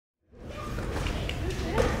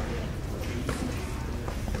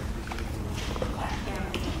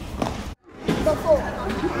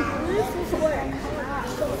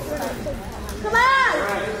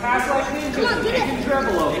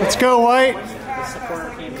Let's go, White. The supporter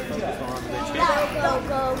came to focus on the chase. Go,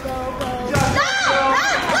 go, go, go. No!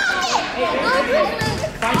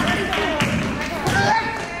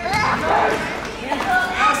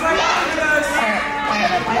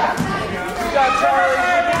 We got Charlie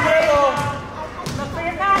in the middle. Look for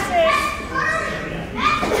your passes.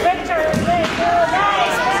 Good, Charlie. Good.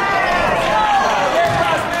 Nice. Good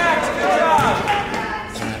pass, Max. Good job.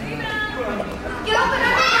 Get up and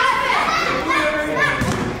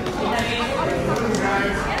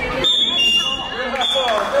Good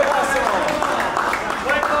hustle.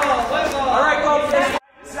 All right, go for the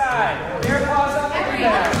side. Air paws up and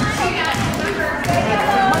down.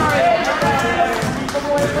 Keep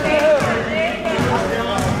away from the hoop.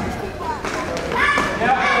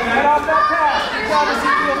 Yep, get off that pass. Good job,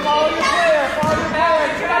 Ezekiel. Follow your player. Follow your player.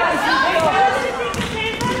 Good job, Ezekiel.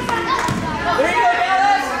 There you go,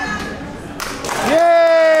 Dallas.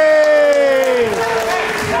 Yay!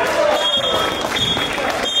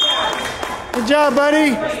 Good job,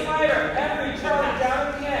 buddy. Every Charlie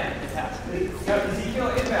down again. Ezekiel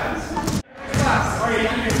inbounds.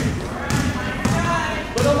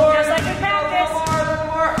 Little more. Just like in practice. Little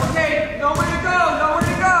more. Okay, nowhere to go.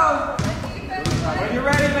 When you're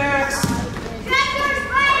ready, Max. Go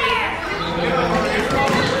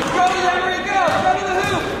to them, where you go. Go to the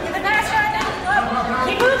hoop. Get the pass shot.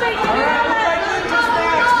 Keep moving. All right, move like ninjas,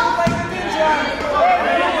 Max. Move like a ninja.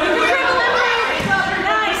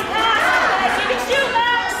 Nice pass. You can shoot,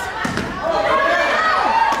 Max.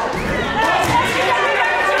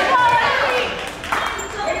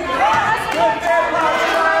 Good fair pass,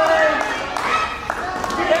 Charlie.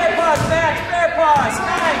 Fair pass, Max. Fair pass.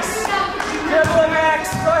 Nice. Dribbling, Max.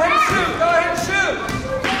 Go ahead and shoot.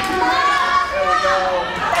 There we go.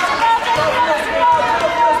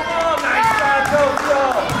 Nice shot, Tokyo.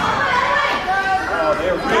 Oh,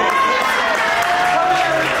 they're really come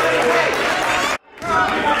here, hey.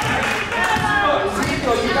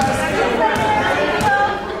 Ezekiel, you gotta stay away.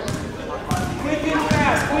 Quick and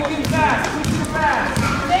fast.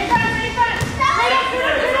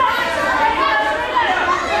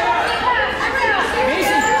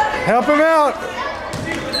 Help him out.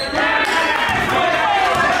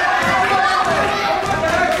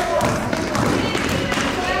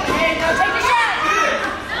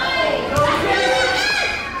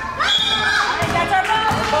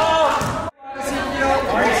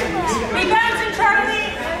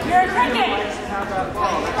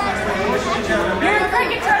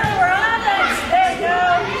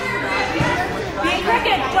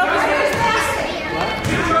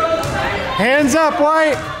 Hands up,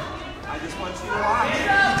 White. I just want you to watch.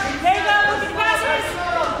 There you go, look at the passes.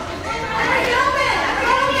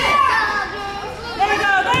 There you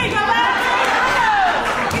go, Max.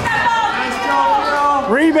 Get that ball. Nice job,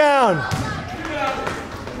 Rebound.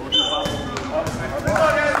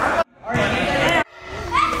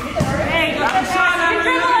 There you go, good shot.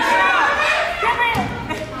 Dribble it.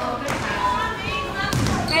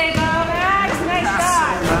 There you go, Max. Nice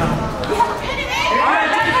shot.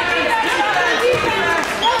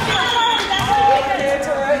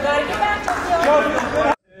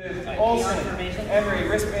 Olsen, Emery,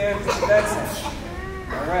 wristband, Benson.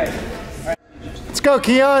 All right. Let's go,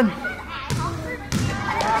 Keon. Go,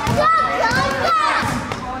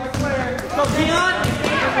 Keon.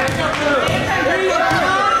 There you go,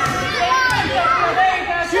 Keon.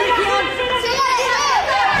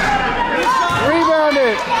 Rebound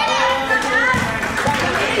it.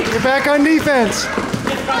 You're back on defense.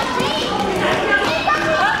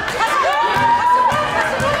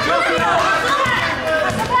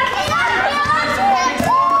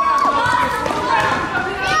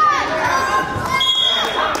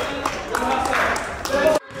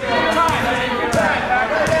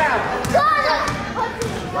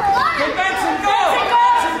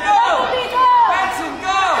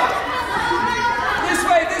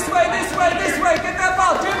 This way, get that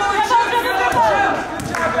ball, dribble and shoot, good job,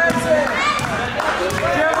 Benson.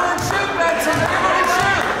 Dribble and shoot, Benson, dribble and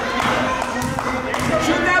shoot.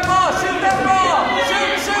 Shoot that ball, shoot. All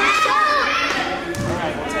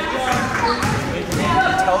right, we'll take it.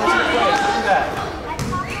 Tell us your play, do that.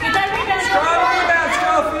 Strong rebound,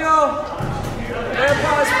 Schofield. Air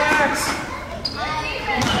pass, Max.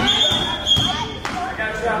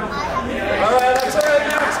 All right, that's all right,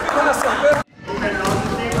 Max, good hustle, good.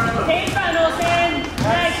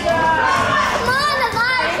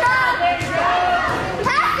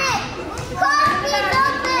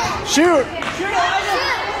 Shoot!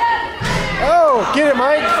 Oh, get it,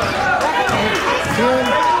 Mike.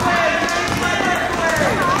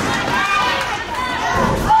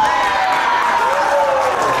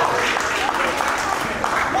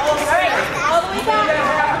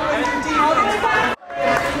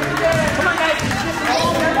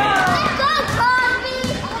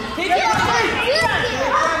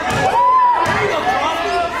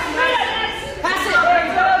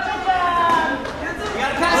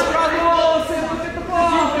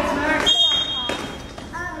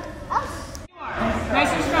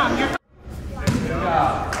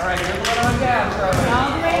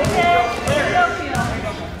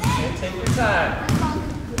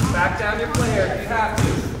 clear. You have to.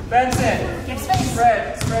 Benson.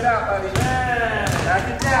 Spread out, buddy. Back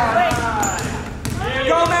it down.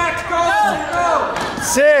 Go, Max. Go.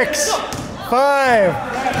 6, 5,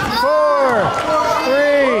 4,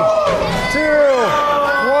 3, 2,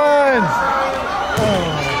 1.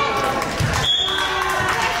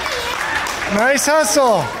 Nice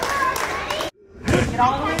hustle. Get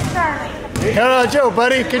all the way to Charlie. Count on Joe,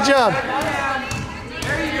 buddy. Good job.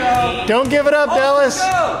 There you go. Don't give it up, Dallas.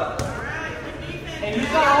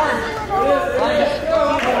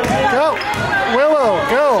 Go. Willow,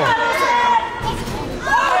 go.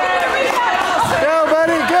 Go,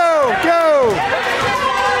 buddy. Go.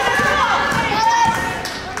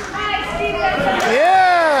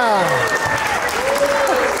 Yeah.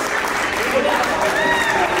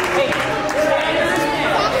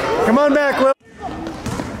 Come on back, Will.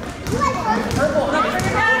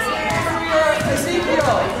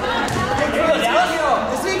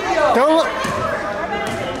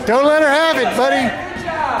 Don't let her have it, buddy.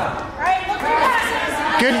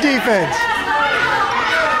 Good defense.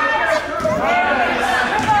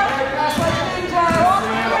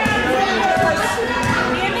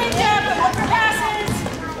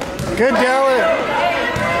 Good, Dallas.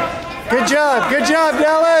 Good job,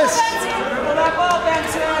 Dallas. That ball,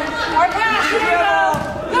 Benson. Our pass, here we go.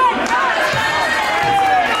 Good pass.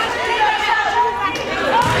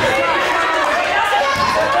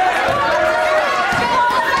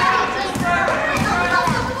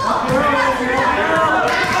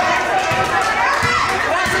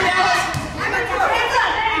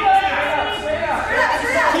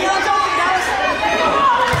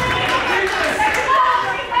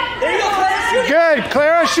 Good,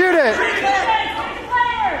 Clara, shoot it.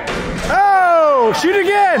 Oh, shoot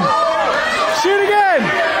again. Shoot again.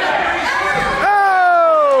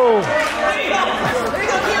 Oh.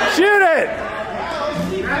 Shoot it.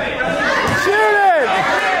 Shoot it.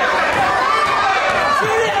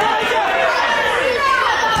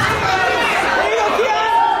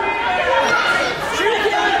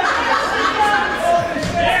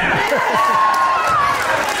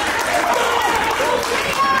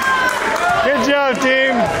 Good job,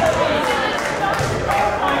 team.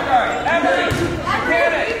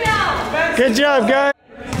 Good job, guys.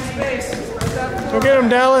 Go get him,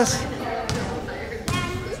 Dallas.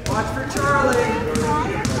 Watch for Charlie.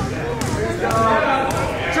 Go.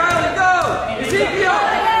 Charlie, go. Ezekiel,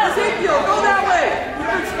 go that way.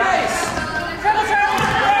 You're in space.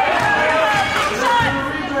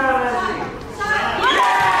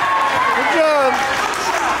 Good job.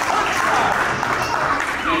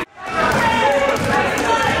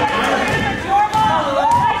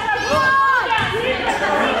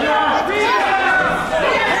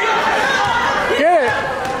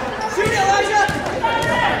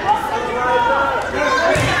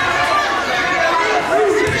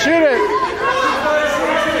 Shoot it!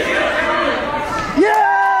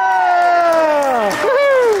 Yeah!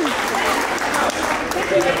 Woo-hoo!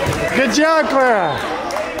 Good job, Clara.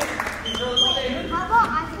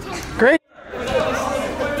 Great.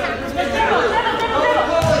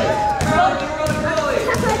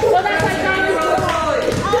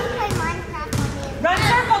 Run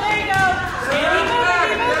circle, there you go.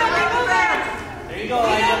 Keep moving. There you go,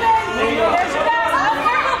 Elijah. There you go. There's your pass.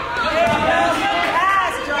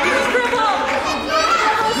 Pass. Dribble.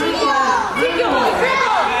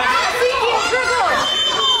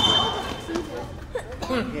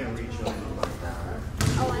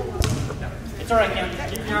 It's alright, Cam.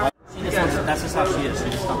 See this one, that's just how she is. She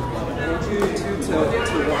just don't.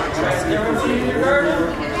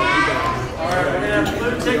 Alright, we're gonna have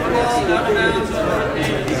Luke take the ball out of bounds.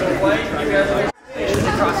 He's gonna play. You guys are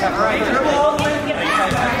cross half right. Dribble all the way.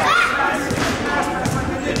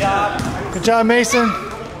 Good job. Good job, Mason.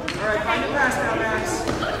 Alright, find the pass now, Max.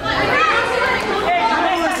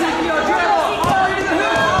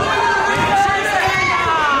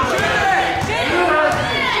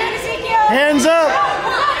 Hands up.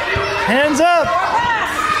 Hands up.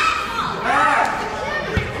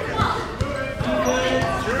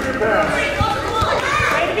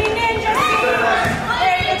 Way to be ninja, Steve.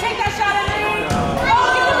 There you go. Take that shot underneath. Oh,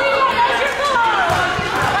 get the rebound. That's your ball.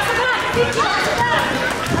 That's a back. That's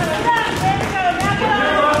a back. That's a back. There we go. Knock it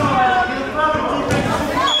off.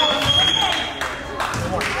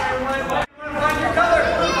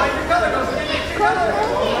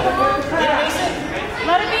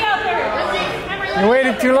 Let it be out there. You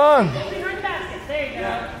waited too long.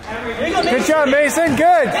 Good job, Mason.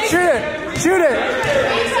 Good. Shoot it. Shoot it.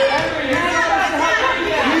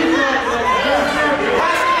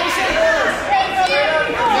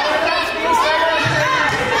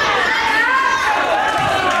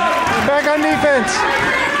 Back on defense.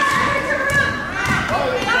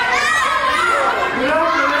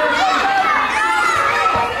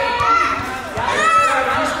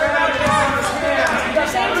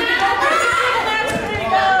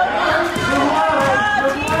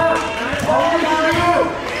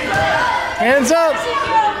 Hands up.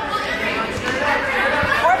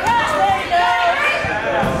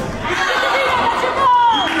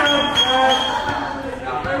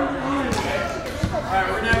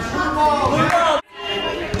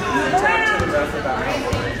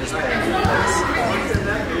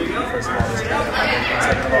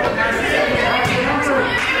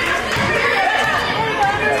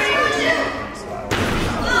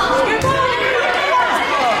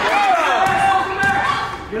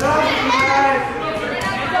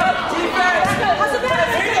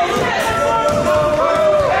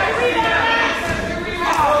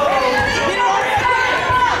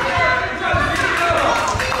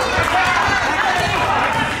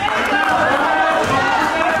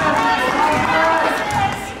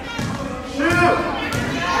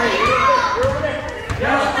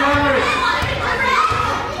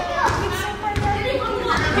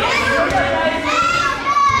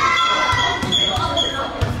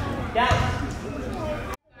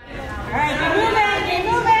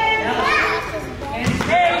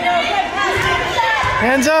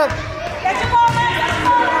 Hands up. Get your ball back. Get your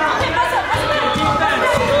ball. Okay, pass up. Pass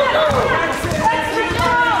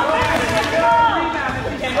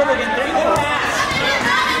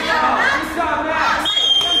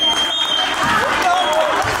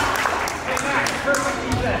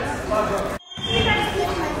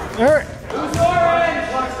All right.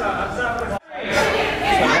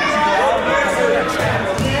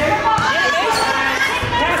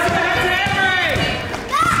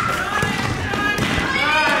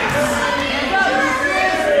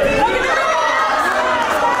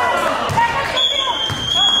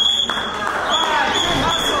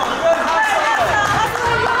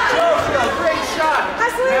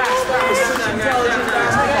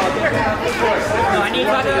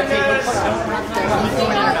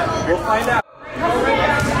 We'll find out.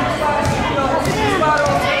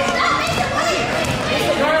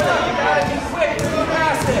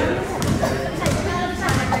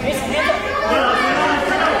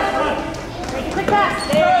 quick pass.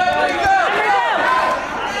 There you go.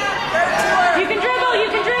 You can dribble. You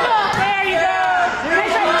can dribble. There you go.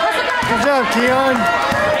 Good job, Keon.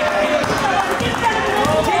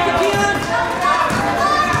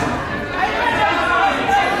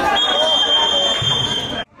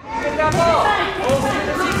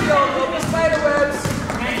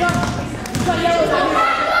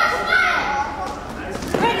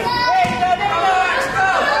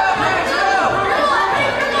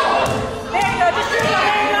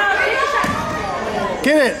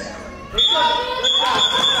 Get it.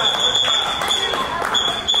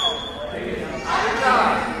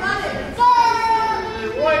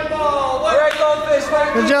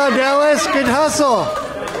 Good job, Dallas. Good hustle.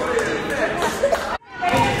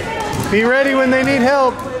 Be ready when they need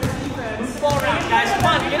help. Ball around, guys. Come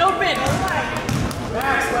on, get open.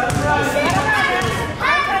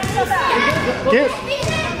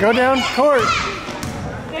 Go down court.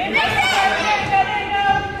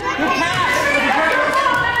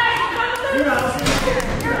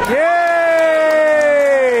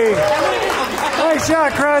 Yay! Nice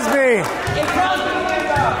shot, Crosby.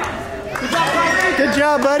 Good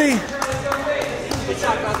job, buddy.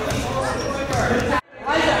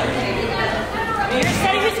 You're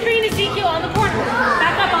setting the screen, Ezekiel, on the corner.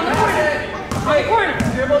 Back up on the corner. On the corner.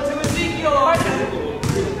 Dribble to Ezekiel.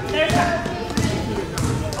 There's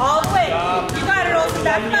all the way. You got it, Olsen.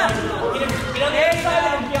 Back him up.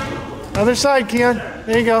 Other side, Keon.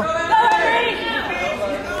 There you go.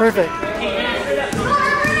 Perfect.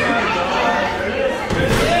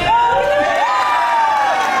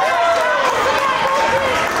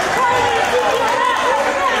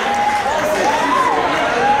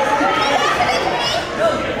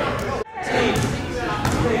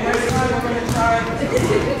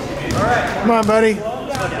 Come on, buddy.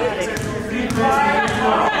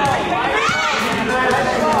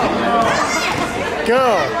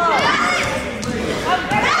 Go.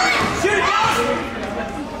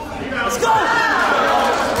 Let's go.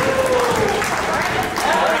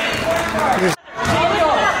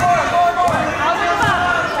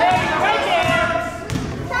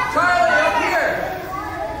 Charlie, up here.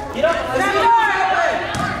 Get up.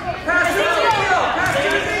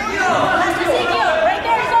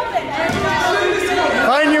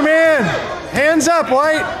 Find your man. Hands up,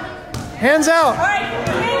 White. Hands out. All right,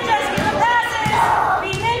 be ninjas, give the passes.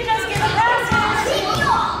 Be ninjas, give the passes.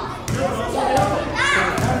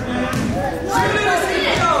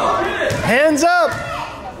 Hands up.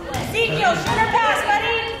 Ezekiel, shoot or pass,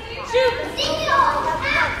 buddy. Shoot.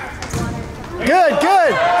 Good,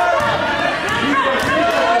 good.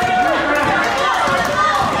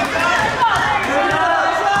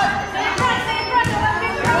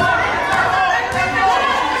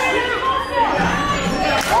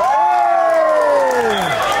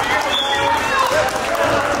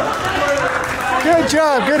 Good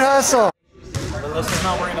job, good hustle.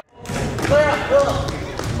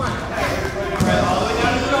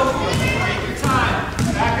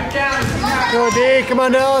 Go D, come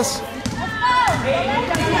on Dallas. Right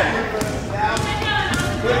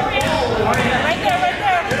there, right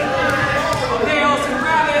there. Okay, Olsen,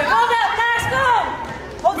 grab it. Hold that pass, go.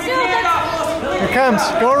 Hold We still. can't Let's- stop, Olsen. Here it comes,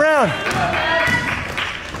 go around.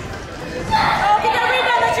 Oh, get that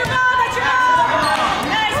rebound. That's your ball. That's your ball.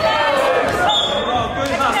 Nice, guys.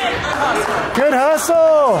 Good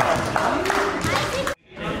hustle.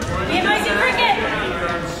 Be a noisy cricket.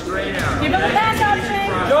 Give him a pass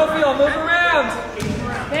option. Jofield, move around.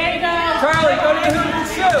 There you go. Charlie, go to the hoop and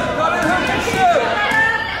shoot. Go to the hoop and shoot.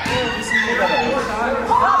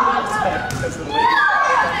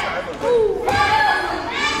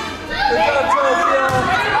 Good job,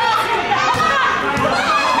 Jofield.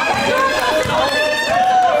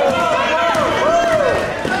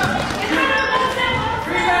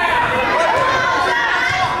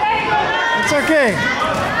 It's okay.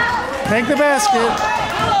 Take the basket.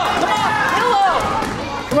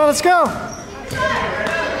 Come on, let's go. Get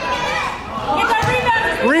that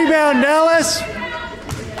rebound. Rebound, Dallas. There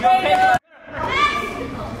you go.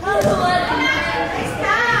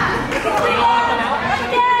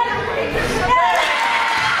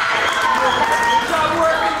 Good job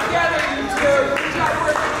working together, you two. Good job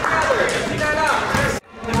working together. Keep that up.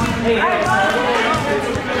 Wait,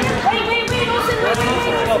 Wilson, wait.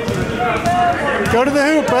 Go to the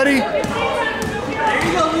hoop, buddy. There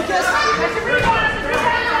you go, Lucas.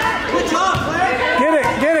 Good job, Claire.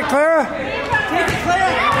 Get it, Clara. Take it,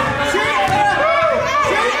 Claire. Shoot it, Claire.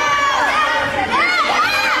 Shoot it.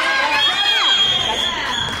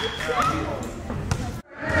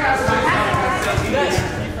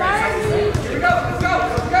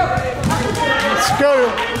 Let's go.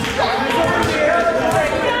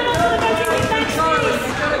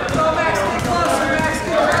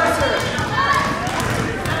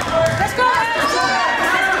 Let's go, Max.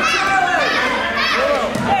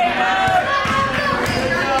 There you go.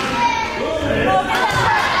 Go, get that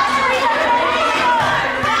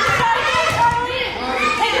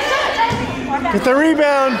shot. Get the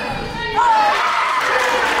rebound.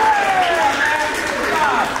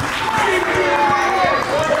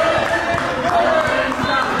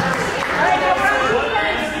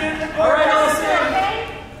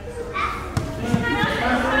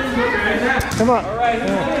 Come on.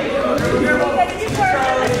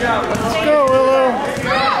 Let's go, Willow.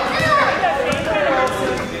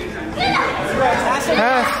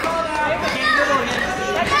 Pass.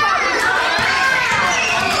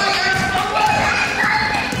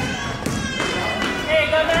 There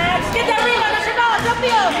you go, Max. Get that rebound. That's your ball. Don't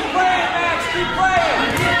feel. Keep playing, Max. Keep playing.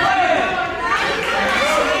 Keep playing.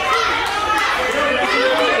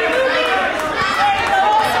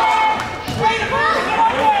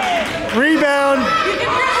 Rebound.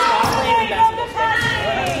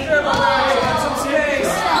 Got some space.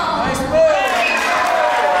 Nice move.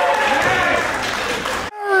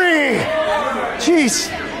 Hurry. Jeez.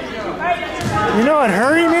 You know what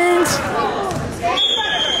hurry means?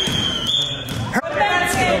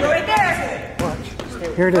 Right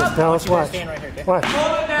there. Here it is, Dallas. Watch. Watch.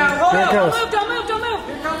 Hold it now. Hold Here it it. goes. Don't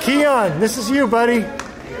move. Keon, this is you, buddy.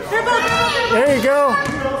 Dribble. There you go.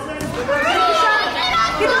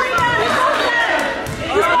 Get the rebound. Who's ball is that?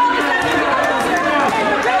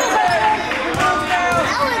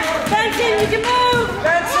 Benson, you can move.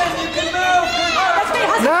 Benson, you can move. Good job. Let's make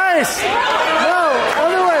hustle. Nice. No,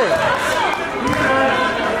 other way.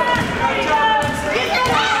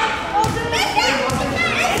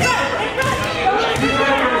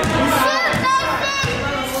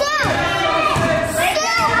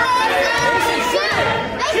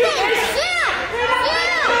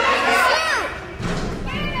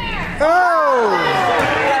 Oh!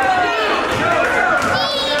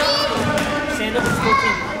 Stand up and support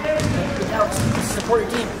team. Alex, support your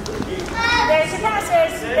team. There's your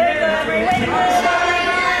passes. There you go. Way to move.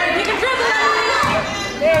 You can dribble that.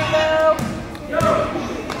 There you go.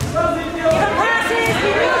 Give him passes. Be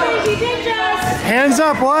moving. Be dangerous. Hands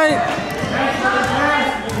up, White.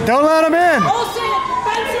 Don't let him in. Olsen,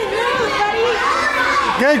 Benson, move, buddy.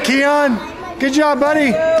 Good, Keon. Good job,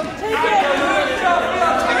 buddy. Take it. Good job,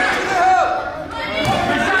 Phil. Take it to the hoop.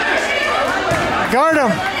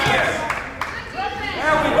 him.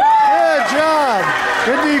 Good job.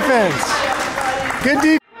 Good defense. Good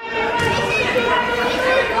defense.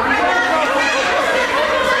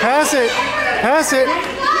 Pass it. Pass it.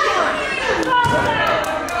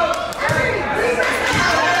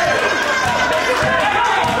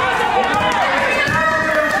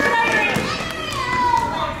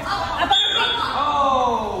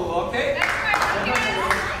 Oh, okay.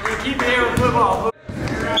 Keep it here with football. All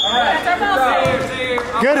right.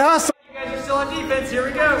 Good hustle. You guys are still on defense. Here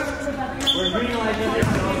we go. We're green light.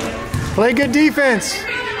 Play good defense.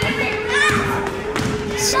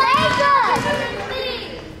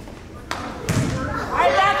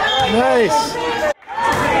 Nice.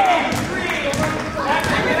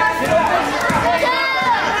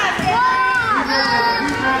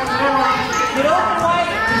 Get open,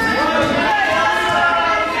 White.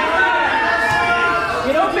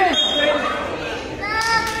 Get open.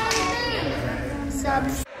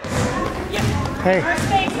 Hey,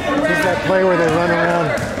 this is that play where they run around.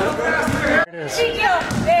 There it is. Ezekiel.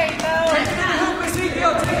 There you go.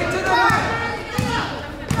 Ezekiel, take it to the hoop.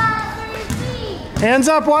 Hands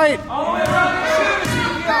up, White. All the way around and shoot,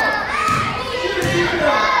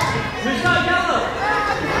 Ezekiel. Who's got yellow?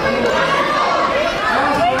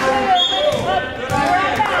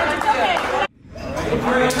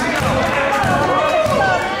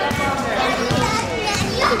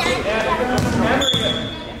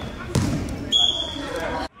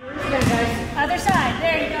 Other side.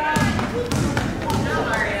 There you go.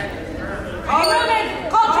 Keep moving.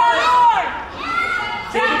 Call Charlie Ward.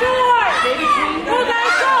 Back door. Go,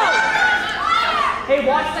 guys, go. Hey,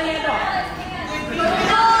 watch the handoff.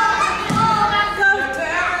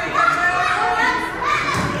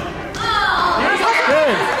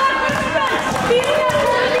 Good.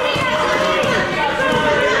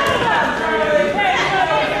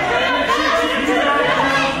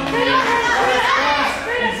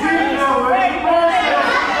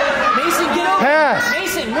 Mason, get over. Pass.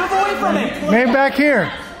 Mason, move away from him. Maybe back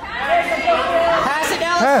here. Pass it,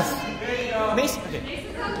 Dallas. Pass. Mason. Okay.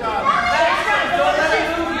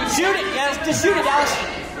 Shoot it. Yes, just shoot it, Dallas.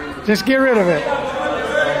 Just get rid of it.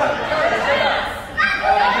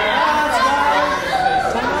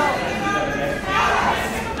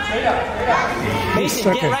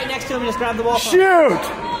 Mason, get right next to him and just grab the ball. From him. Shoot!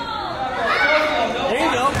 There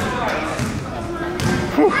you go.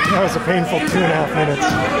 Whew, that was a painful 2.5 minutes.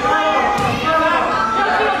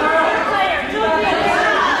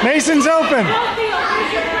 Mason's open.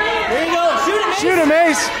 There you go. Shoot it, Mason. Shoot him,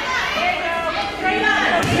 Ace.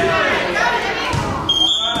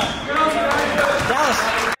 Dallas.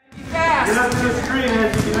 Get up to the screen,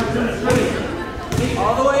 Ezzy. Get up to the screen.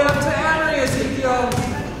 All the way up to Emery, Ezekiel.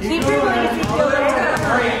 Keep dribbling, Ezekiel.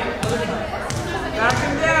 Back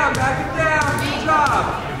him down, back him down. Good job.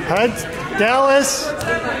 Head, Dallas.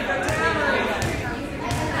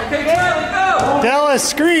 Okay, Charlie, go. Dallas,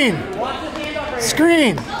 screen.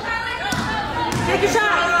 Screen. Take a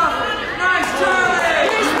shot. Nice, Charlie.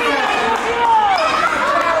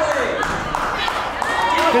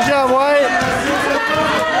 Good job, White.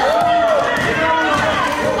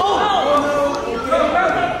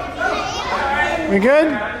 We good?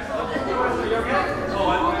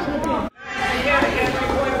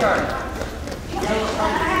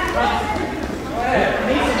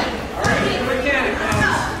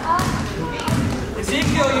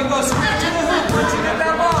 Ezekiel, you go straight to the hoop. Once you get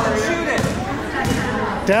that ball and shoot it.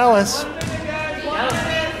 Dallas.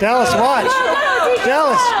 Dallas, watch.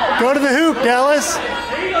 Dallas, go to the hoop, Dallas.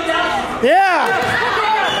 Yeah.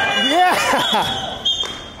 Yeah.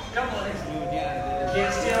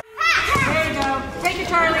 There you go. Take it,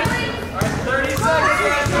 Charlie. 30 seconds.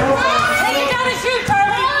 Take it down and shoot,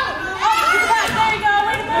 Charlie. Oh, there you go.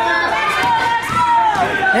 Way to move. Let's go.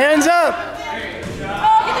 Hands up.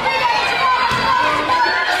 Oh, get the big guy.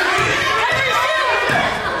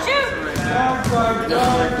 Shoot.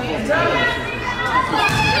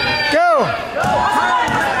 Go.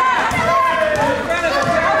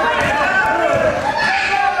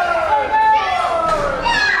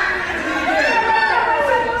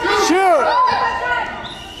 Shoot.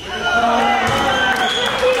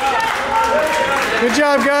 Good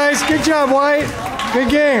job, guys. Good job, White. Good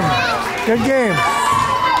game. Good game.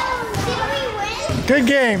 Good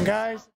game, guys.